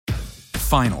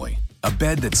Finally, a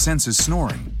bed that senses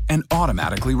snoring and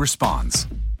automatically responds.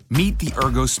 Meet the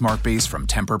Ergo Smart Base from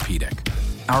Tempur-Pedic,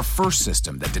 our first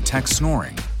system that detects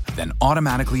snoring, then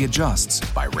automatically adjusts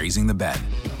by raising the bed.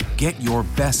 Get your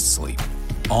best sleep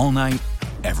all night,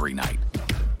 every night.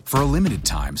 For a limited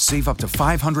time, save up to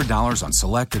 $500 on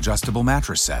select adjustable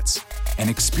mattress sets and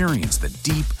experience the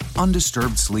deep,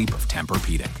 undisturbed sleep of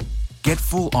Tempur-Pedic. Get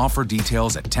full offer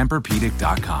details at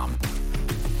TempurPedic.com.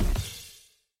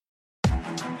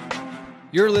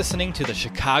 You're listening to the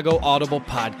Chicago Audible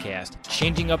podcast,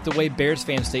 changing up the way Bears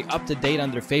fans stay up to date on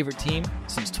their favorite team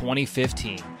since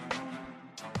 2015.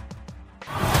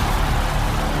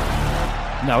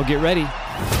 Now get ready,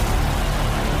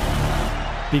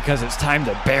 because it's time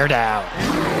to bear down.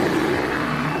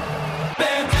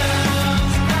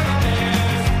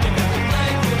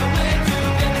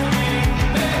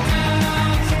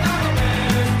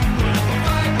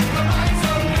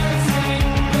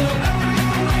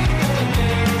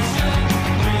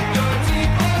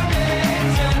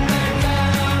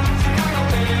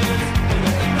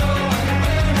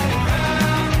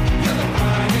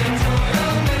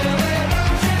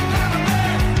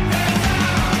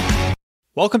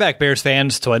 Welcome back, Bears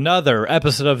fans, to another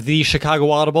episode of the Chicago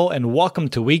Audible, and welcome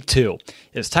to Week 2.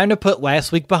 It's time to put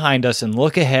last week behind us and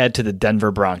look ahead to the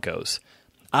Denver Broncos.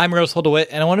 I'm Russell DeWitt,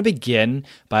 and I want to begin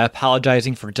by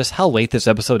apologizing for just how late this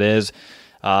episode is.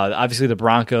 Obviously, the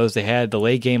Broncos, they had the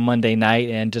late game Monday night,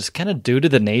 and just kind of due to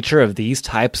the nature of these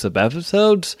types of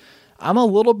episodes, I'm a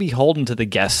little beholden to the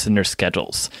guests and their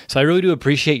schedules. So I really do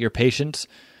appreciate your patience.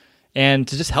 And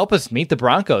to just help us meet the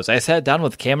Broncos, I sat down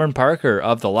with Cameron Parker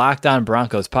of the Locked On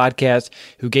Broncos podcast,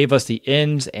 who gave us the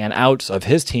ins and outs of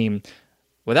his team.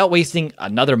 Without wasting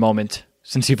another moment,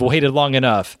 since you've waited long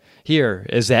enough, here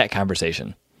is that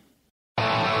conversation.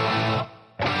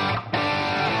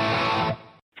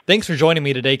 Thanks for joining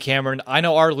me today, Cameron. I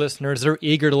know our listeners are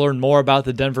eager to learn more about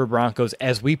the Denver Broncos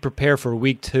as we prepare for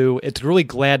Week 2. It's really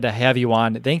glad to have you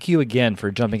on. Thank you again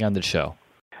for jumping on the show.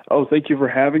 Oh, thank you for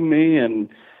having me, and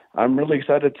I'm really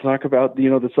excited to talk about,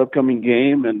 this upcoming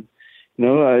game. And,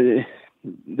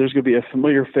 there's going to be a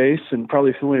familiar face and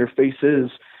probably familiar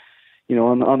faces,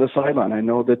 on the sideline. I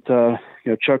know that,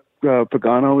 Chuck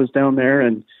Pagano is down there,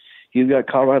 and he's got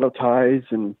Colorado ties,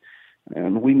 and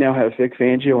we now have Vic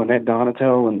Fangio and Ed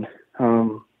Donatel,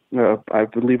 and I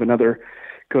believe another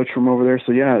coach from over there.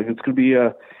 So, yeah, it's going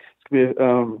to be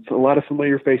a lot of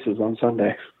familiar faces on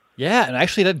Sunday. Yeah, and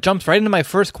actually that jumps right into my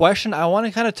first question. I want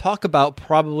to kind of talk about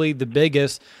probably the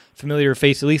biggest familiar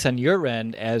face, at least on your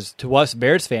end, as to us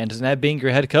Bears fans, and that being your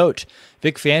head coach,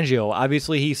 Vic Fangio.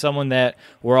 Obviously, he's someone that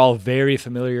we're all very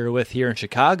familiar with here in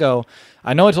Chicago.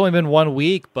 I know it's only been 1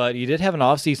 week, but you did have an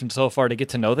offseason so far to get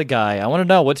to know the guy. I want to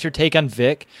know, what's your take on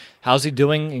Vic? How's he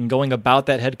doing and going about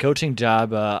that head coaching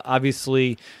job?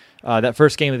 Obviously, that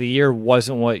first game of the year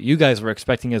wasn't what you guys were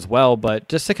expecting as well, but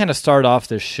just to kind of start off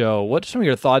this show, what are some of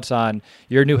your thoughts on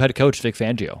your new head coach, Vic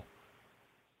Fangio?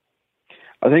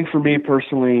 I think for me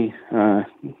personally, I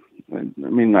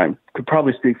could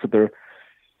probably speak for the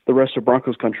rest of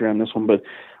Broncos country on this one, but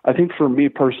I think for me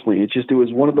personally, it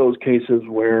was one of those cases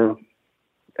where,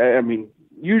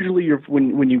 usually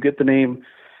when you get the name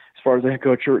as far as the head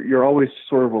coach, you're always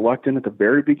sort of reluctant at the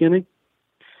very beginning.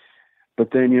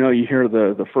 But then, you hear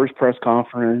the first press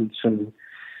conference and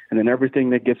then everything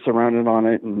that gets surrounded on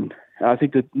it. And I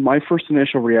think that my first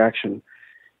initial reaction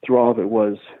through all of it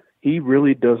was, he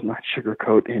really does not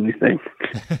sugarcoat anything.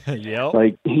 Yep.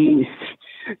 Like when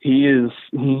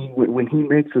he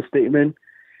makes a statement,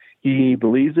 he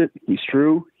believes it. He's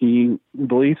true. He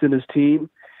believes in his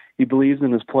team. He believes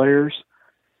in his players.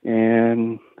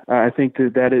 And I think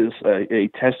that is a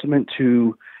testament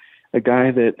to a guy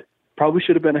that probably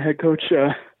should have been a head coach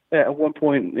at one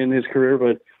point in his career,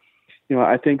 but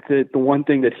I think that the one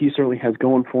thing that he certainly has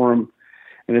going for him,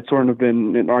 and it's sort of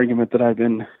been an argument that I've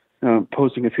been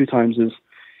posting a few times, is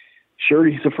sure,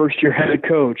 he's a first-year head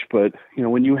coach, but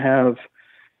when you have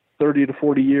 30 to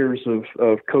 40 years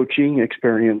of coaching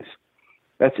experience,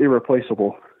 that's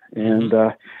irreplaceable. And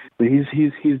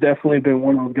he's definitely been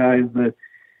one of those guys that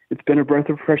it's been a breath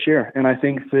of fresh air. And I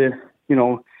think that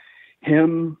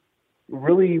him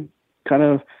really kind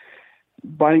of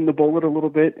biting the bullet a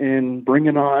little bit and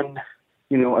bringing on,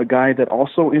 a guy that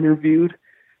also interviewed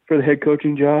for the head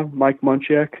coaching job, Mike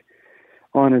Munchak,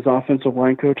 on his offensive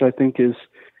line coach, I think is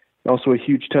also a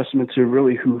huge testament to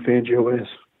really who Fangio is.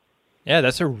 Yeah,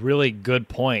 that's a really good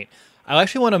point. I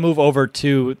actually want to move over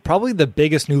to probably the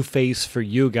biggest new face for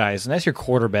you guys, and that's your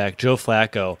quarterback, Joe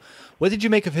Flacco. What did you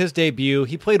make of his debut?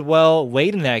 He played well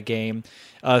late in that game.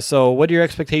 So what are your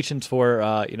expectations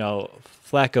for,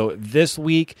 Flacco this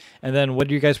week? And then what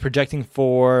are you guys projecting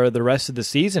for the rest of the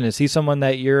season? Is he someone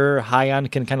that you're high on,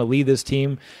 can kind of lead this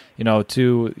team,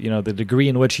 to, the degree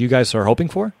in which you guys are hoping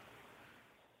for?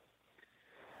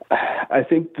 I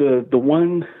think the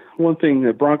one thing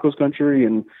that Broncos country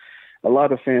and a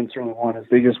lot of fans certainly want is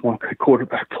they just want good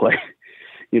quarterback play.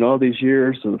 All these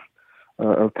years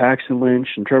of Paxton Lynch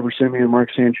and Trevor Siemian, Mark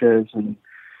Sanchez, and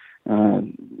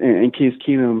Case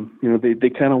Keenum, they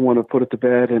kind of want to put it to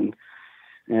bed and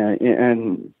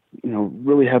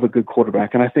really have a good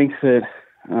quarterback. And I think that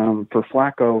for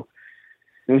Flacco,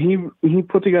 he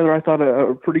put together, I thought,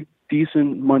 a pretty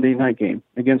decent Monday night game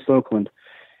against Oakland.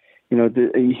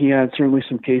 He had certainly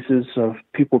some cases of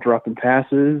people dropping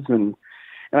passes, and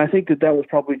I think that was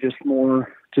probably just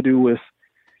more to do with,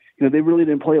 they really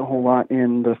didn't play a whole lot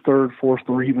in the third, fourth,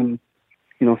 or even,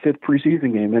 fifth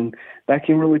preseason game, and that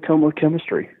can really come with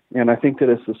chemistry. And I think that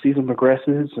as the season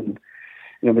progresses, and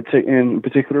in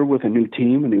particular with a new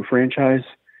team, a new franchise,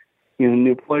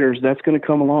 new players, that's going to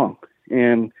come along.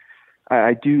 And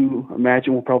I do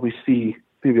imagine we'll probably see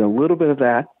maybe a little bit of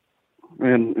that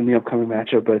in the upcoming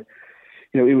matchup, but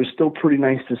it was still pretty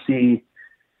nice to see,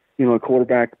 a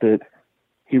quarterback that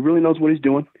he really knows what he's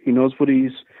doing. He knows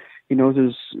he knows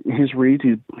his reads.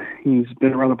 He's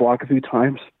been around the block a few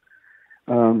times.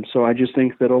 So I just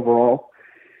think that overall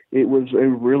it was a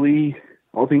really,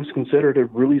 all things considered, a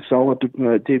really solid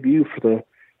debut for the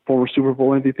former Super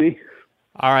Bowl MVP.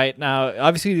 All right. Now,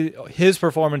 obviously, his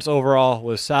performance overall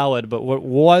was solid, but what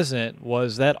wasn't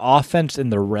was that offense in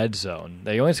the red zone.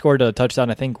 They only scored a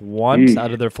touchdown, I think, once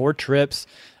out of their 4 trips.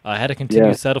 Had to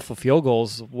continue to settle for field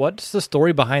goals. What's the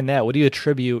story behind that? What do you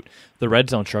attribute the red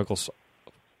zone struggles?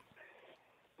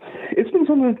 It's been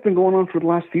something that's been going on for the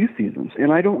last few seasons,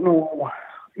 and I don't know,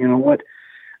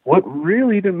 what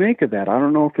really to make of that. I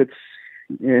don't know if it's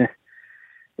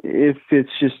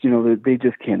just, that they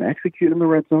just can't execute in the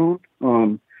red zone.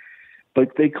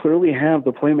 But they clearly have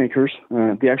the playmakers,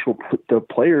 the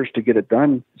players to get it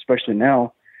done, especially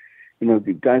now.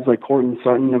 The guys like Cortland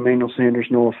Sutton, Emmanuel Sanders,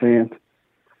 Noah Fant,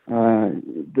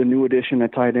 the new addition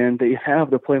at tight end, they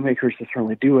have the playmakers to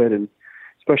certainly do it, and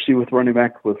especially with running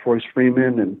back with Royce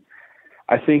Freeman. And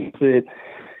I think that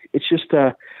it's just,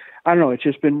 I don't know, it's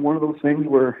just been one of those things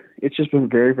where it's just been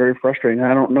very, very frustrating.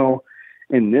 I don't know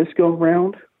in this go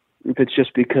round if it's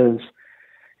just because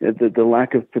the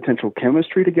lack of potential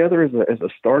chemistry together as a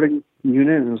starting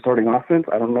unit and a starting offense.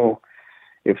 I don't know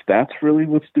if that's really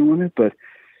what's doing it, but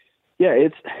yeah,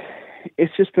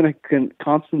 it's just been a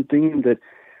constant theme that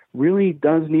really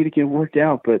does need to get worked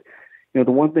out. But the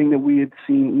one thing that we had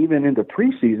seen even in the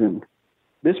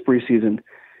this preseason,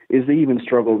 is they even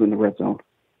struggled in the red zone.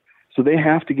 So they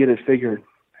have to get it figured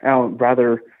out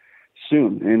rather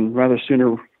soon, and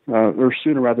sooner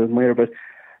rather than later. But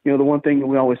the one thing that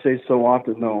we always say so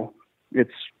often, though,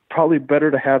 it's probably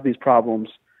better to have these problems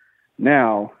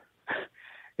now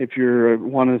if you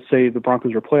want to say the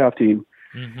Broncos are a playoff team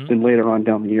than later on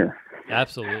down the year.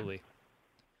 Absolutely.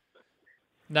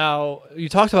 Now, you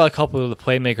talked about a couple of the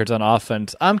playmakers on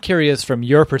offense. I'm curious from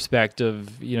your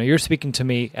perspective, you're speaking to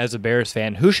me as a Bears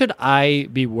fan. Who should I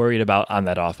be worried about on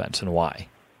that offense and why?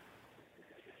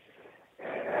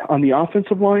 On the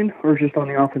offensive line or just on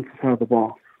the offensive side of the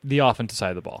ball? The offensive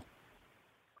side of the ball.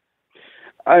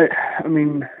 I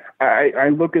mean, I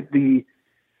look at the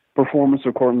performance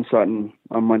of Cortland Sutton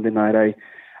on Monday night.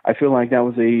 I feel like that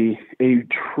was a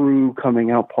true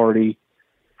coming out party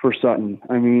for Sutton.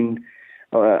 I mean,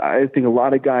 I think a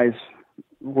lot of guys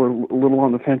were a little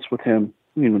on the fence with him,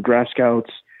 draft scouts,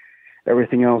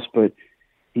 everything else, but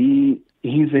he's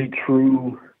a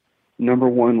true number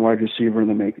 1 wide receiver in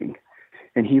the making.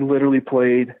 And he literally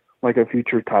played like a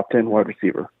future top 10 wide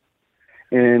receiver.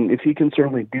 And if he can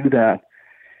certainly do that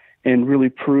and really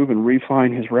prove and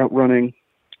refine his route running,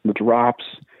 the drops,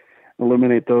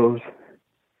 eliminate those,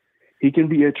 he can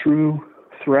be a true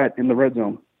threat in the red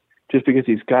zone just because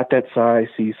he's got that size,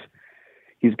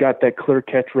 he's got that clear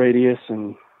catch radius,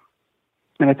 and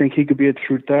I think he could be a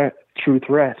true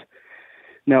threat.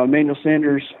 Now, Emmanuel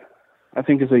Sanders, I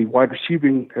think as a wide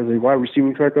receiving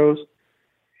threat goes,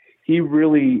 he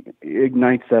really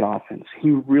ignites that offense. He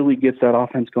really gets that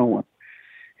offense going.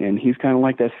 And he's kind of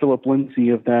like that Phillip Lindsay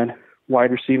of that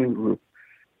wide receiving group.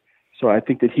 So I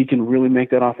think that he can really make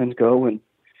that offense go, and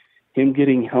him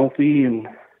getting healthy and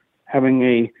having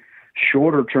a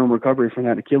shorter-term recovery from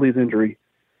that Achilles injury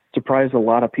surprised a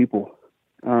lot of people.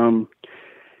 And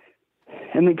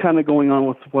then kind of going on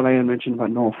with what I had mentioned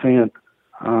about Noah Fant,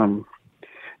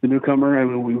 the newcomer, I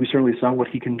mean, we certainly saw what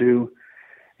he can do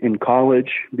in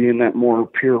college, being that more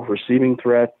pure receiving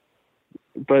threat.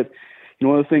 But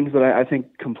one of the things that I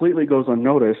think completely goes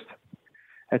unnoticed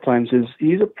at times is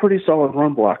he's a pretty solid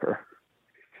run blocker.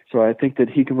 So I think that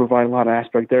he can provide a lot of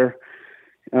aspect there.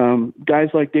 Guys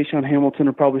like Deshaun Hamilton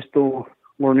are probably still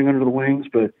learning under the wings,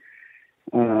 but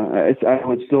I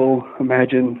would still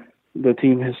imagine the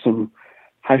team has some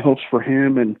high hopes for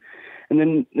him. And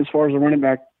then as far as the running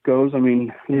back goes, I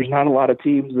mean, there's not a lot of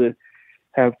teams that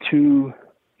have two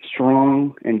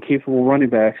strong and capable running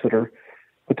backs that are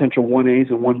potential 1As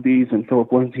and 1Bs and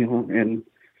Philip Lindsay and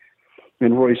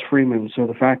Royce Freeman. So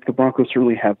the fact that the Broncos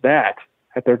certainly have that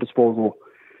at their disposal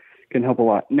can help a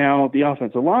lot. Now, the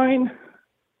offensive line,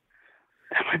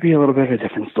 that might be a little bit of a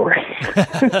different story.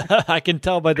 I can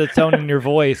tell by the tone in your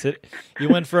voice. You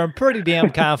went from pretty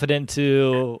damn confident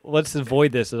to let's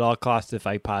avoid this at all costs if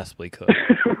I possibly could.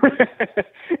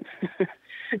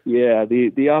 Yeah,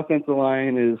 the offensive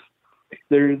line is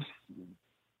the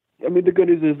good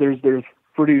news is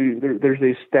there's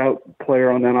a stout player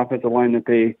on that offensive line that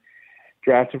they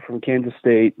drafted from Kansas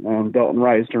State, Dalton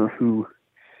Reisner, who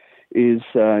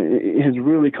has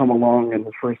really come along in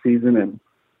the first season. And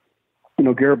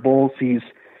Garrett Bowles, he's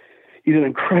an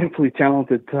incredibly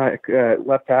talented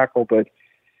left tackle, but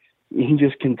he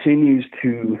just continues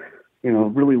to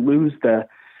really lose the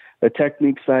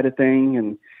technique side of thing,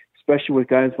 and especially with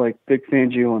guys like Vic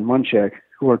Fangio and Munchak,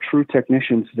 who are true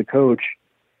technicians to the coach.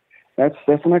 That's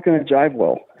not going to jive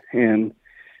well, and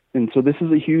so this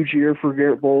is a huge year for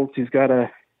Garrett Bowles. He's got to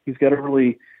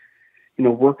really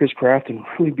work his craft and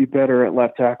really be better at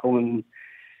left tackle. And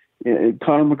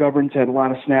Connor McGovern's had a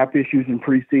lot of snap issues in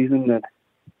preseason that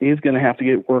he's going to have to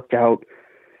get worked out,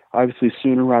 obviously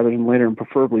sooner rather than later, and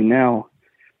preferably now,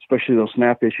 especially those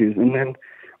snap issues. And then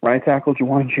right tackle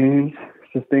Juwan James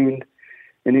sustained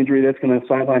an injury that's going to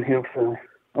sideline him for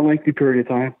a lengthy period of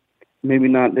time, maybe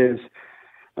not as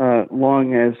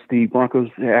long as the Broncos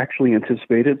actually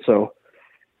anticipated. So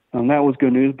that was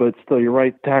good news, but still, your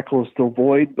right tackle is still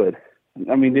void. But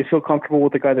I mean, they feel comfortable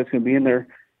with the guy that's going to be in there.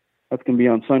 That's going to be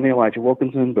on Sunday, Elijah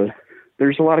Wilkinson. But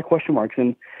there's a lot of question marks,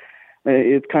 and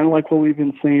it's kind of like what we've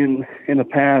been saying in the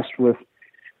past with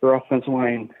their offensive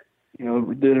line.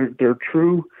 Their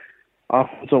true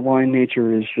offensive line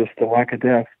nature is just a lack of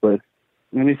depth. But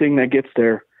anything that gets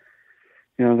there,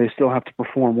 they still have to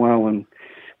perform well, and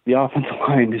the offensive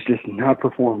line is just not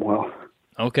performed well.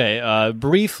 Okay,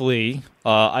 briefly,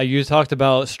 you talked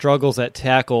about struggles at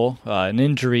tackle, an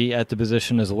injury at the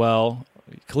position as well.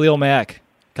 Khalil Mack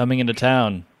coming into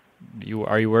town.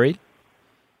 Are you worried?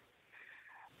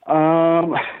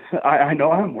 I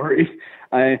know I'm worried.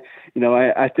 I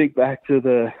think back to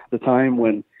the time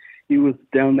when he was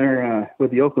down there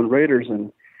with the Oakland Raiders,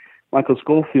 and Michael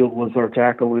Schofield was our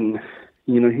tackle, and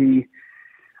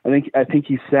I think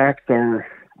he sacked our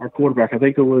quarterback. I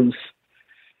think it was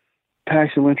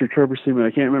Paxton Lynch or Trevor Seaman.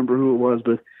 I can't remember who it was,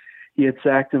 but he had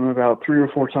sacked him about 3 or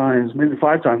 4 times, maybe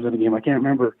 5 times in a game. I can't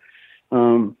remember.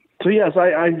 So yes,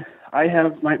 I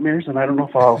have nightmares, and I don't know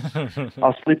if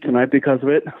I'll sleep tonight because of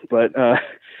it. But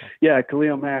yeah,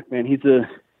 Khalil Mack, man, he's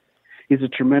a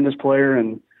tremendous player,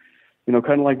 and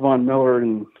kind of like Von Miller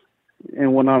and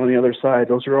whatnot on the other side.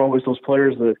 Those are always those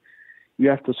players that you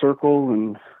have to circle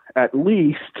and at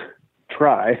least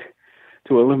try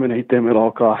to eliminate them at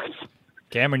all costs.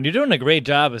 Cameron, you're doing a great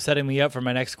job of setting me up for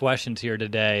my next questions here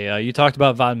today. You talked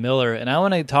about Von Miller, and I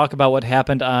want to talk about what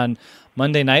happened on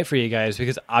Monday night for you guys,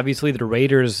 because obviously the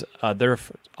Raiders, their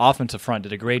offensive front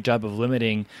did a great job of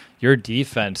limiting your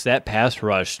defense, that pass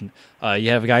rush. You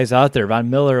have guys out there, Von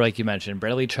Miller, like you mentioned,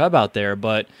 Bradley Chubb out there,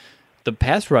 but the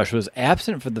pass rush was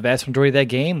absent for the vast majority of that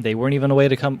game. They weren't even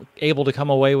able to come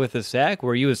away with a sack.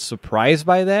 Were you surprised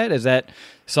by that? Is that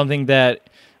something that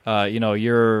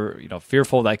you're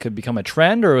fearful that could become a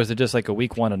trend, or was it just like a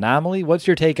week 1 anomaly? What's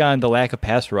your take on the lack of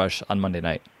pass rush on Monday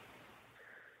night?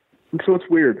 So it's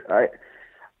weird.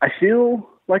 I feel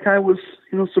like I was,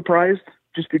 surprised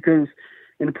just because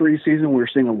in the preseason we were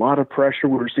seeing a lot of pressure.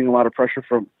 We were seeing a lot of pressure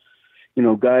from,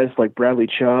 guys like Bradley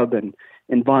Chubb and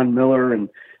Von Miller and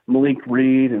Malik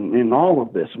Reed and all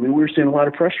of this. I mean, we were seeing a lot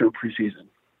of pressure in preseason.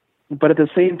 But at the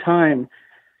same time,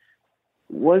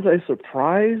 was I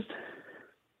surprised?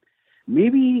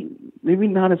 Maybe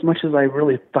not as much as I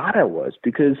really thought I was,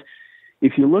 because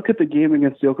if you look at the game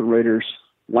against the Oakland Raiders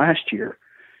last year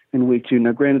in week 2,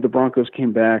 now granted the Broncos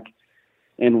came back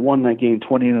and won that game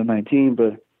 20-19,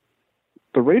 but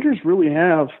the Raiders really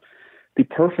have the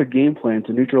perfect game plan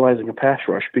to neutralizing a pass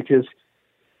rush, because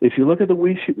if you look at the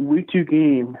week 2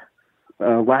 game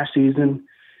last season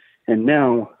and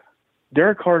now,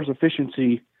 Derek Carr's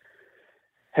efficiency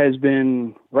has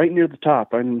been right near the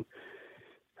top.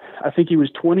 I think he was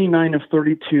 29 of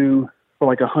 32 for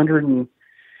like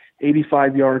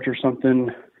 185 yards or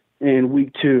something in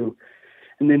week 2.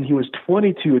 and then he was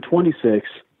 22 of 26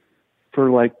 for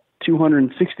like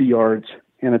 260 yards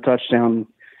and a touchdown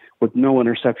with no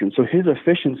interception. So his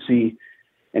efficiency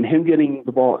and him getting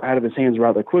the ball out of his hands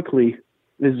rather quickly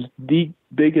is the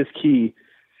biggest key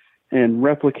in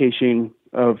replicating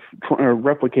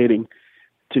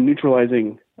to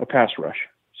neutralizing a pass rush.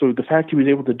 So the fact he was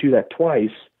able to do that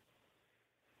twice,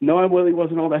 no, I really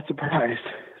wasn't all that surprised.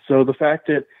 So the fact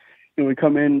that we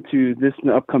come into this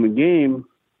upcoming game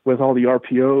with all the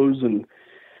RPOs and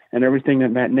everything that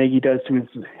Matt Nagy does to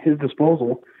his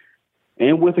disposal,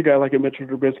 and with a guy like a Mitchell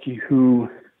Trubisky who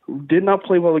did not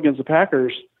play well against the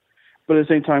Packers, but at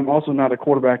the same time also not a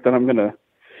quarterback that I'm going to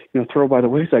throw by the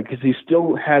wayside, because he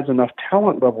still has enough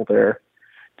talent level there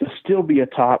to still be a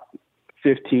top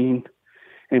 15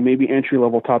 and maybe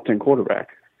entry-level top 10 quarterback.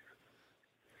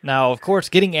 Now, of course,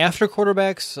 getting after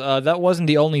quarterbacks, that wasn't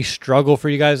the only struggle for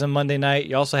you guys on Monday night.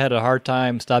 You also had a hard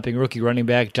time stopping rookie running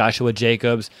back Joshua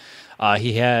Jacobs.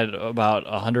 He had about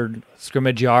 100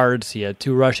 scrimmage yards. He had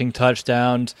 2 rushing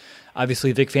touchdowns.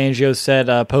 Obviously, Vic Fangio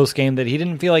said post-game that he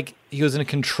didn't feel like he was in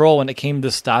control when it came to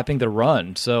stopping the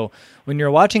run. So when you're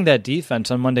watching that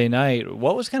defense on Monday night,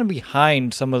 what was kind of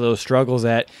behind some of those struggles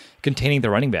at containing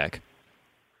the running back?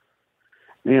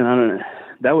 Man, I don't know.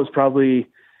 That was probably,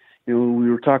 we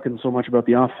were talking so much about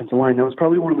the offensive line. That was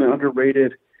probably one of the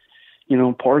underrated,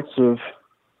 parts of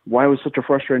why it was such a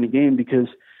frustrating game, because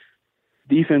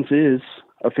defense is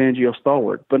a Fangio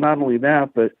stalwart. But not only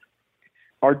that, but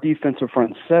our defensive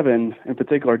front seven, in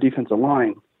particular our defensive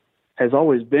line, has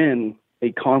always been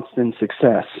a constant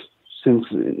success since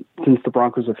the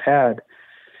Broncos have had,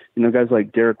 guys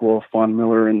like Derek Wolfe, Von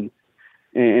Miller, and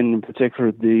in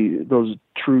particular those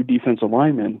true defensive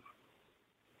linemen.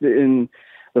 And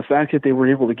the fact that they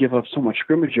were able to give up so much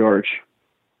scrimmage yards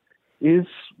is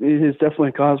definitely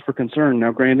a cause for concern.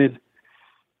 Now, granted,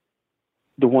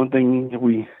 the one thing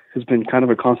that has been kind of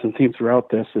a constant theme throughout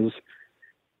this is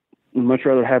we'd much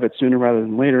rather have it sooner rather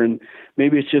than later. And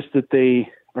maybe it's just that they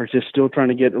are just still trying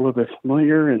to get a little bit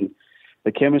familiar, and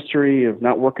the chemistry of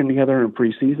not working together in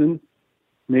preseason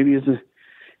maybe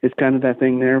it's kind of that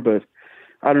thing there. But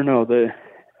I don't know.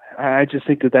 I just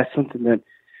think that that's something that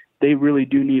they really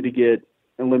do need to get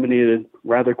eliminated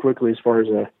rather quickly as far as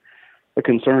a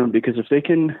concern, because if they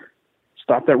can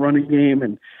stop that running game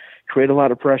and create a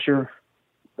lot of pressure,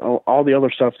 all the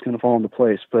other stuff's going to fall into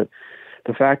place. But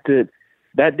the fact that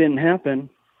didn't happen,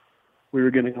 we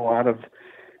were getting a lot of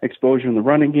exposure in the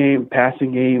running game,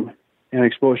 passing game, and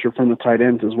exposure from the tight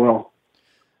ends as well.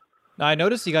 Now, I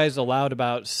noticed you guys allowed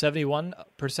about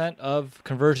 71% of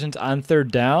conversions on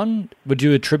third down. Would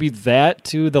you attribute that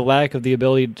to the lack of the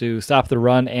ability to stop the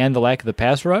run and the lack of the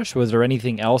pass rush? Was there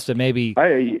anything else that maybe...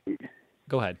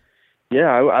 Go ahead. Yeah,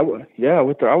 I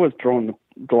was throwing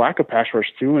the lack of pass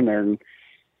rush too in there, and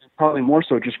probably more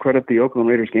so just credit the Oakland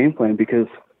Raiders game plan, because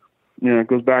it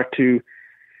goes back to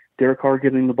Derek Carr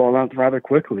getting the ball out rather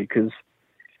quickly, because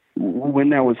when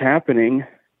that was happening,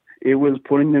 it was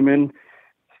putting them in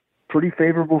pretty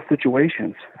favorable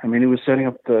situations. I mean, it was setting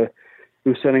up the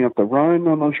run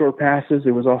on those short passes.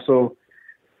 It was also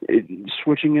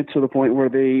switching it to the point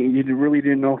where you really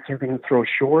didn't know if they're going to throw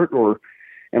short,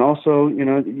 and also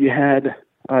you had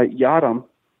Yadam,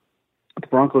 the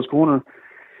Broncos corner,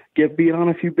 get beat on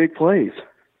a few big plays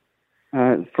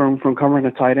from covering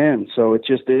a tight end. So it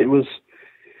was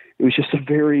just a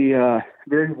very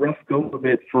very rough go of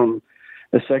it from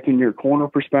a second year corner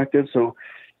perspective. So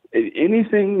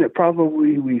anything that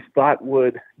probably we thought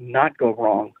would not go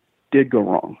wrong did go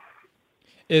wrong.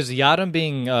 Is Yadam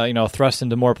being thrust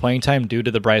into more playing time due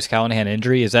to the Bryce Callahan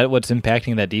injury? Is that what's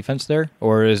impacting that defense there,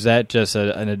 or is that just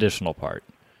an additional part?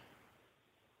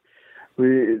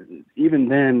 Even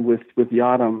then, with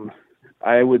Yadam,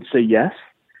 I would say yes,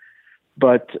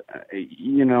 but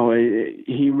he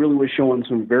really was showing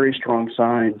some very strong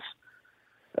signs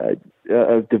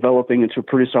of developing into a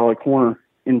pretty solid corner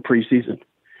in preseason.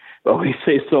 But we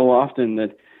say so often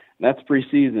that that's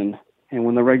preseason, and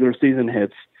when the regular season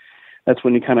hits, that's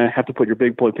when you kind of have to put your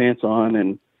big boy pants on.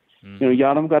 And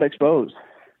Yadam got exposed,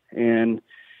 and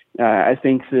I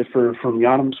think that from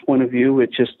Yadam's point of view,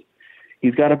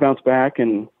 he's got to bounce back.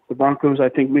 And the Broncos, I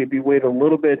think, maybe wait a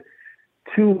little bit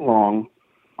too long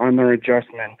on their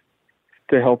adjustment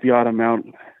to help Yadam out.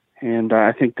 And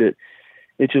I think that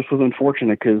it just was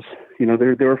unfortunate because they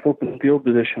were flipping the field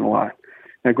position a lot.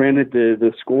 Now, granted,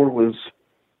 the score was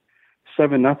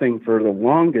 7-0 for the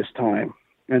longest time,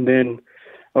 and then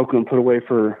Oakland put away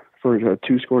for a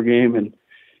 2-score game,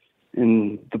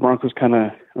 and the Broncos kind of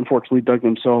unfortunately dug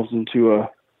themselves into a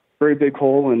very big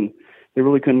hole, and they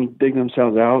really couldn't dig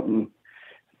themselves out. And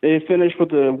they finished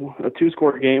with a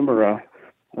 2-score game or a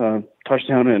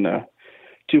touchdown and a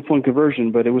 2-point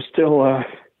conversion, but it was still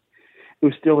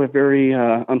a very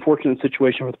unfortunate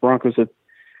situation with the Broncos that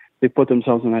they put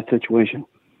themselves in that situation.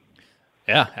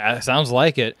 Yeah, sounds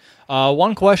like it.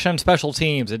 One question on special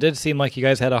teams. It did seem like you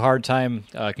guys had a hard time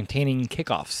containing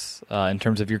kickoffs in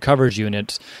terms of your coverage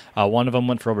units. One of them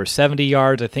went for over 70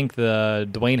 yards. I think the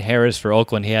Dwayne Harris for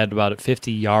Oakland, he had about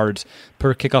 50 yards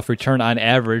per kickoff return on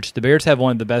average. The Bears have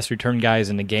one of the best return guys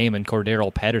in the game in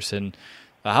Cordero Patterson.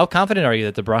 How confident are you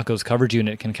that the Broncos coverage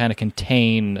unit can kind of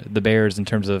contain the Bears in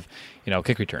terms of,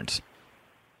 kick returns?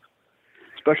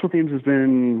 Special teams has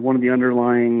been one of the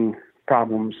underlying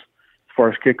problems as far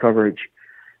as kick coverage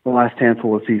the last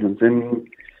handful of seasons. And,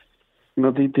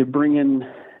 they bring in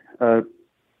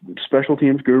special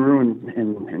teams guru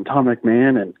and Tom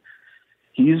McMahon, and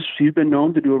he's been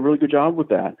known to do a really good job with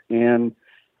that. And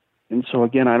so,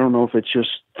 again, I don't know if it's just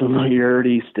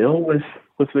familiarity still with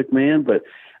McMahon, but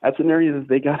that's an area that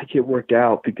they got to get worked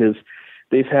out because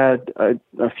they've had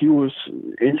a few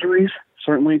injuries,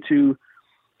 certainly to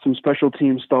some special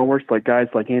team stalwarts like guys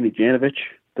like Andy Janovich,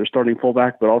 their starting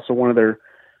fullback, but also one of their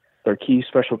key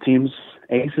special teams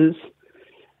aces.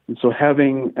 And so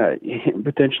having him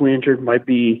potentially injured might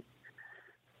be,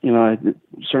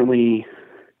 certainly,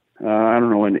 I don't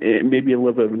know, and it may be a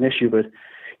little bit of an issue, but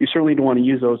you certainly don't want to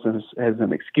use those as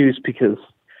an excuse because,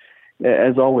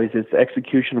 as always, it's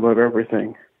execution above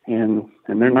everything, and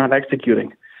they're not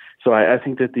executing. So I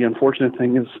think that the unfortunate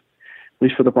thing is, at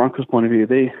least for the Broncos' point of view,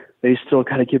 they still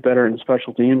got to get better in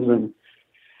special teams, and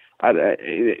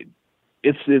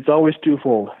it's always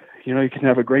twofold. You can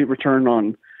have a great return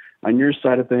on your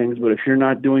side of things, but if you're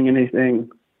not doing anything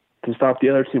to stop the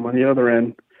other team on the other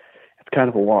end, it's kind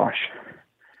of a wash.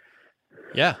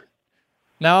 Yeah.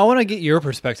 Now, I want to get your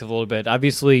perspective a little bit.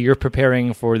 Obviously, you're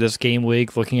preparing for this game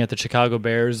week, looking at the Chicago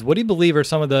Bears. What do you believe are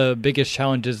some of the biggest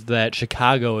challenges that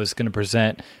Chicago is going to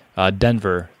present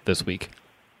Denver this week?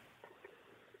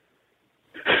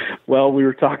 Well, we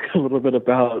were talking a little bit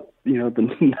about,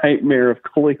 the nightmare of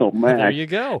Khalil Mack. There you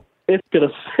go. It's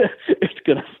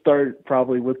gonna start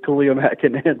probably with Khalil Mack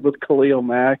and end with Khalil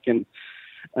Mack, and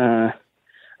I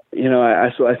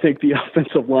think the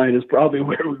offensive line is probably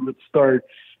where we would start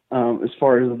as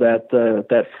far as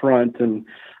that front, and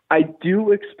I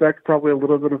do expect probably a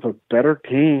little bit of a better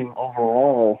game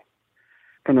overall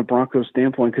from the Broncos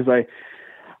standpoint because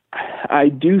I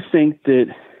do think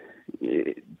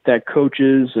that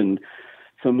coaches and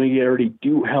familiarity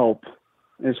do help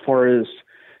as far as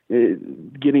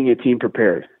getting a team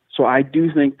prepared. So I do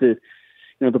think that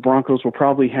the Broncos will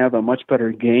probably have a much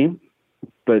better game,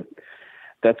 but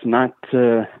that's not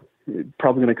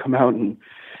probably going to come out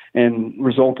and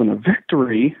result in a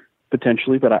victory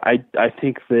potentially. But I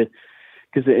think that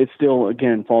because it still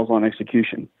again falls on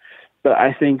execution. But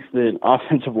I think that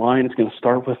offensive line is going to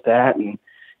start with that, and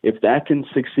if that can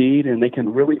succeed and they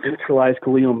can really neutralize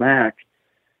Khalil Mack,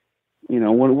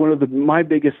 one of my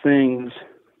biggest things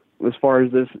as far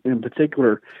as this in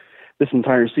particular, this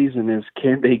entire season is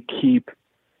can they keep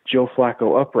Joe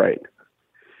Flacco upright?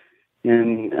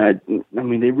 And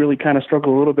they really kind of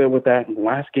struggled a little bit with that in the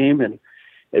last game, and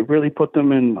it really put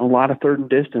them in a lot of third and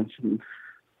distance. And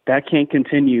that can't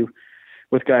continue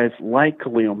with guys like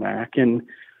Khalil Mack and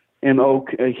Hakeem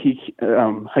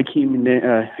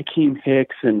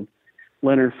Hicks and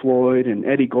Leonard Floyd and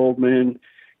Eddie Goldman.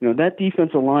 That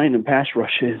defensive line and pass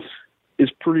rush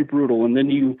is pretty brutal. And then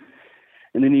you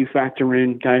factor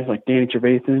in guys like Danny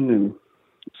Trevathan and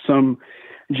some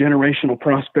generational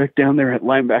prospect down there at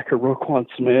linebacker, Roquan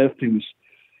Smith,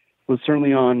 was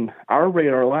certainly on our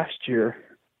radar last year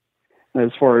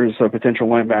as far as a potential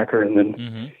linebacker, and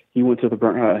then he went to the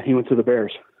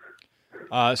Bears.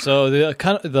 So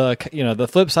the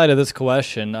flip side of this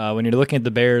question, when you're looking at the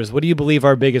Bears, what do you believe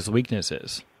our biggest weakness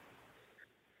is?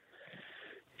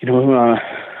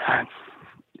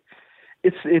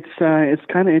 It's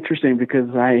kind of interesting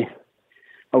because I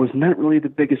was not really the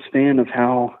biggest fan of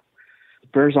how the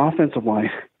Bears offensive line,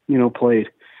 played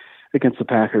against the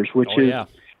Packers, which is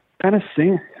kind of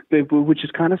saying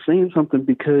something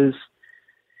because,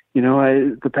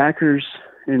 the Packers,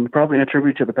 and probably an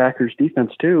attribute to the Packers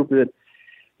defense too, but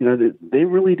they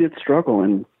really did struggle,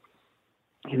 and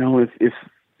if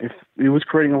it was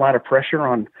creating a lot of pressure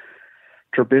on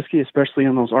Trubisky, especially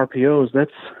on those RPOs,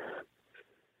 that's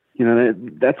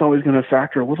always going to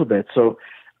factor a little bit. So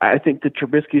I think that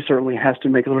Trubisky certainly has to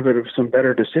make a little bit of some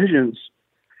better decisions.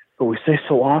 But we say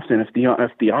so often, if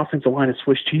the offensive line is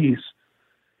Swiss cheese,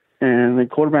 and the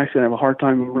quarterback's going to have a hard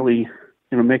time really,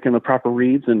 making the proper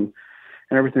reads and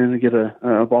everything to get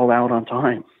a ball out on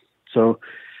time. So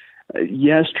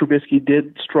yes, Trubisky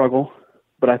did struggle,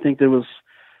 but I think there was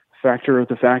factor of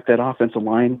the fact that offensive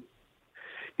line,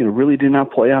 really did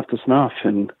not play up to snuff.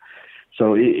 And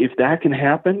so if that can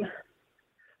happen,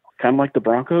 kind of like the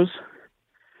Broncos,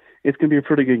 it's going to be a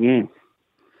pretty good game.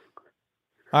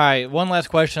 All right, one last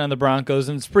question on the Broncos,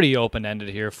 and it's pretty open-ended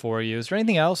here for you. Is there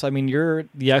anything else? I mean, you're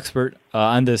the expert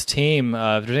on this team.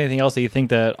 If there's anything else that you think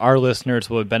that our listeners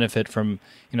would benefit from,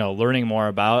 learning more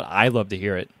about, I'd love to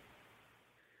hear it.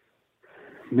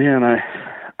 Man,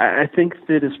 I think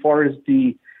that as far as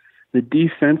the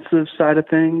defensive side of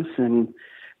things, and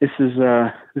this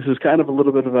is kind of a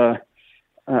little bit of a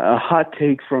hot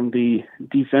take from the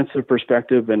defensive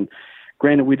perspective. And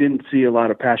granted, we didn't see a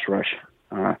lot of pass rush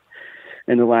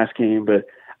in the last game, but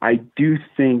I do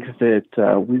think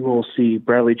that we will see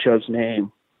Bradley Chubb's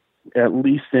name at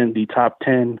least in the top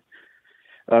 10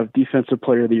 of Defensive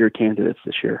Player of the Year candidates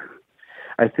this year.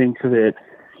 I think that,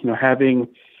 having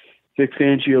Vic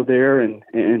Fangio there and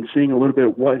seeing a little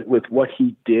bit with what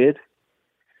he did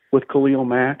with Khalil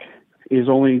Mack is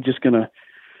only just going to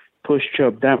push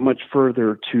Chubb that much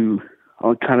further to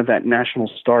kind of that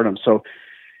national stardom. So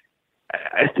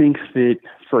I think that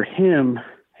for him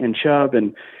and Chubb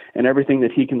and everything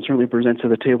that he can certainly present to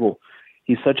the table,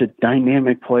 he's such a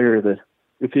dynamic player that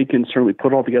if he can certainly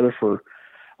put all together for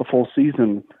a full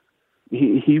season,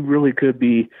 he really could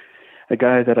be a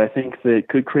guy that I think that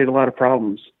could create a lot of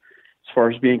problems as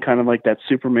far as being kind of like that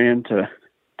Superman to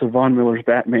Von Miller's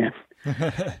Batman.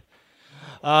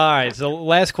 All right, so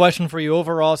last question for you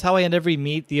overall is how I end every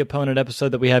Meet the Opponent episode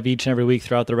that we have each and every week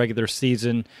throughout the regular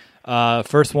season.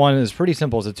 First one is pretty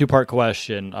simple. It's a two-part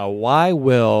question. Why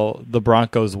will the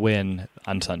Broncos win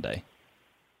on Sunday?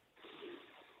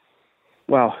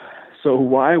 Wow. So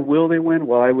why will they win?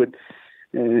 Well, I would,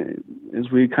 as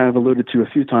we kind of alluded to a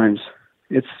few times,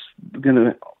 it's going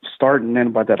to start and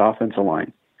end by that offensive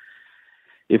line.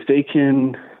 If they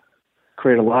can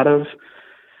create a lot of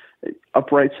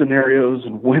upright scenarios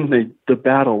and win the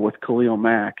battle with Khalil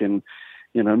Mack and,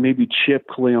 maybe chip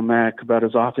Khalil Mack about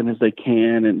as often as they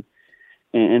can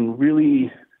and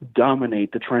really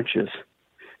dominate the trenches.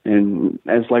 And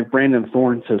as like Brandon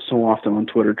Thorne says so often on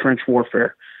Twitter, trench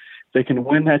warfare. If they can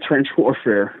win that trench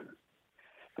warfare,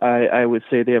 I would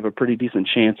say they have a pretty decent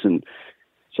chance. And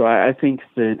so I think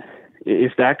that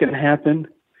if that can happen,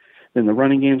 then the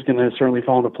running game is going to certainly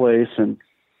fall into place. And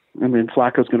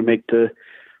Flacco's going to make the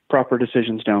proper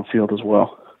decisions downfield as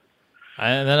well.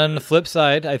 And then on the flip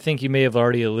side, I think you may have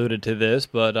already alluded to this,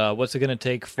 but what's it going to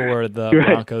take for the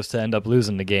Broncos to end up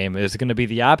losing the game? Is it going to be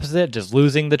the opposite, just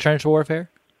losing the trench warfare?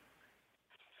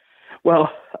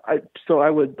 Well, I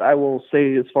will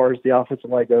say as far as the offensive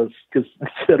line goes, because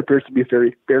that appears to be a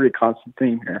very, very constant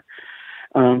theme here,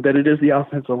 that it is the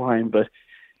offensive line, but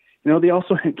they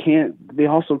also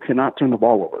cannot turn the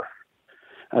ball over.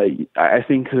 I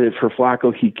think that for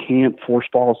Flacco, he can't force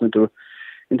balls into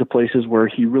places where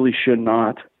he really should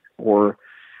not, or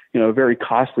a very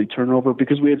costly turnover,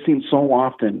 because we had seen so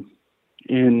often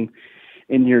in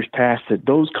years past that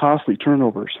those costly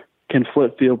turnovers can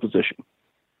flip field position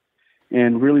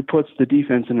and really puts the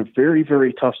defense in a very,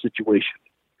 very tough situation.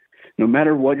 No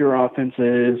matter what your offense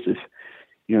is, if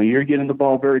you're getting the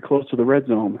ball very close to the red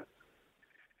zone,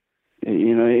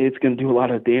 it's going to do a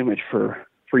lot of damage for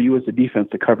you as a defense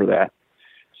to cover that.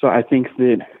 So I think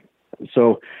that,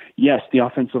 yes, the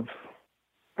offensive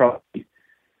probably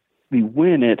the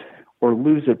win it or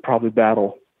lose it probably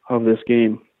battle of this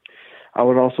game. I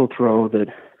would also throw that,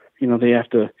 they have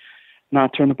to not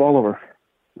turn the ball over.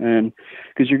 And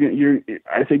because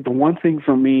I think the one thing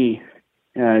for me,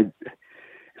 as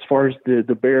far as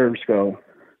the Bears go,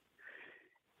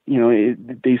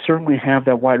 they certainly have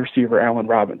that wide receiver, Allen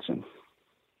Robinson.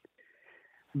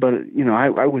 But,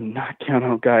 I would not count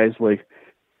out guys like,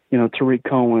 Tariq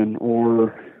Cohen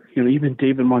or, even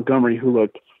David Montgomery, who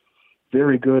looked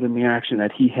very good in the action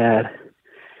that he had.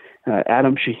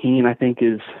 Adam Shaheen, I think,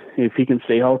 is, if he can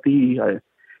stay healthy, I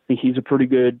think he's a pretty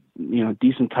good,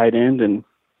 decent tight end. And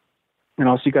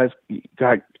also you guys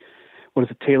got,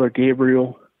 Taylor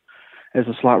Gabriel as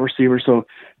a slot receiver. So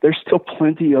there's still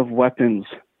plenty of weapons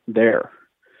there.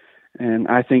 And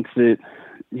I think that,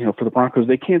 for the Broncos,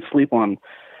 they can't sleep on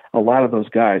a lot of those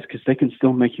guys because they can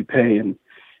still make you pay. And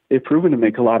they've proven to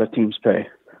make a lot of teams pay.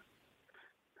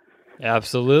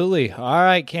 Absolutely. All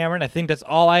right, Cameron, I think that's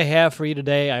all I have for you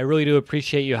today. I really do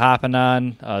appreciate you hopping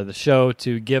on the show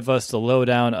to give us the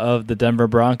lowdown of the Denver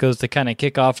Broncos to kind of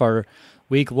kick off our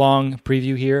week-long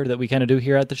preview here that we kind of do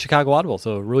here at the Chicago Audible.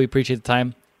 So really appreciate the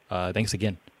time. Thanks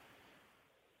again.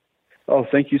 Oh,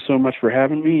 thank you so much for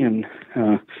having me, and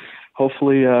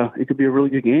hopefully it could be a really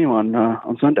good game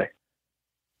on Sunday.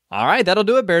 All right, that'll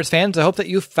do it, Bears fans. I hope that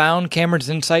you found Cameron's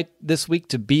insight this week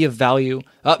to be of value.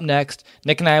 Up next,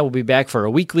 Nick and I will be back for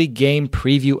a weekly game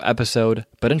preview episode.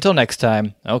 But until next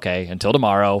time, until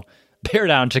tomorrow, bear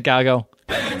down, Chicago.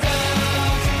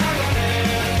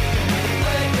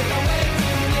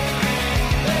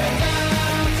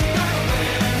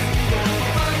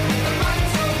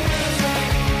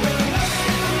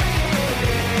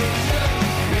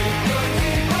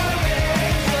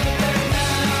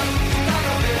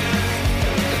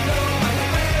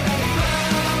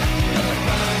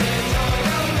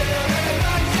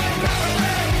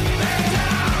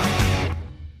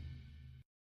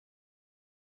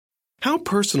 How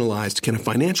personalized can a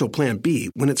financial plan be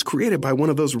when it's created by one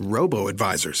of those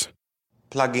robo-advisors?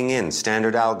 Plugging in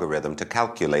standard algorithm to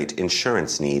calculate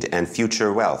insurance need and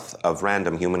future wealth of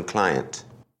random human client.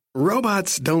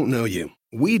 Robots don't know you.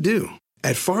 We do.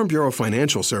 At Farm Bureau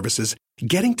Financial Services,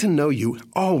 getting to know you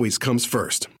always comes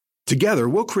first. Together,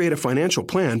 we'll create a financial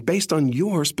plan based on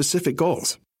your specific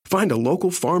goals. Find a local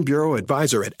Farm Bureau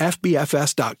advisor at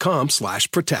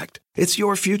fbfs.com/protect. It's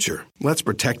your future. Let's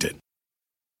protect it.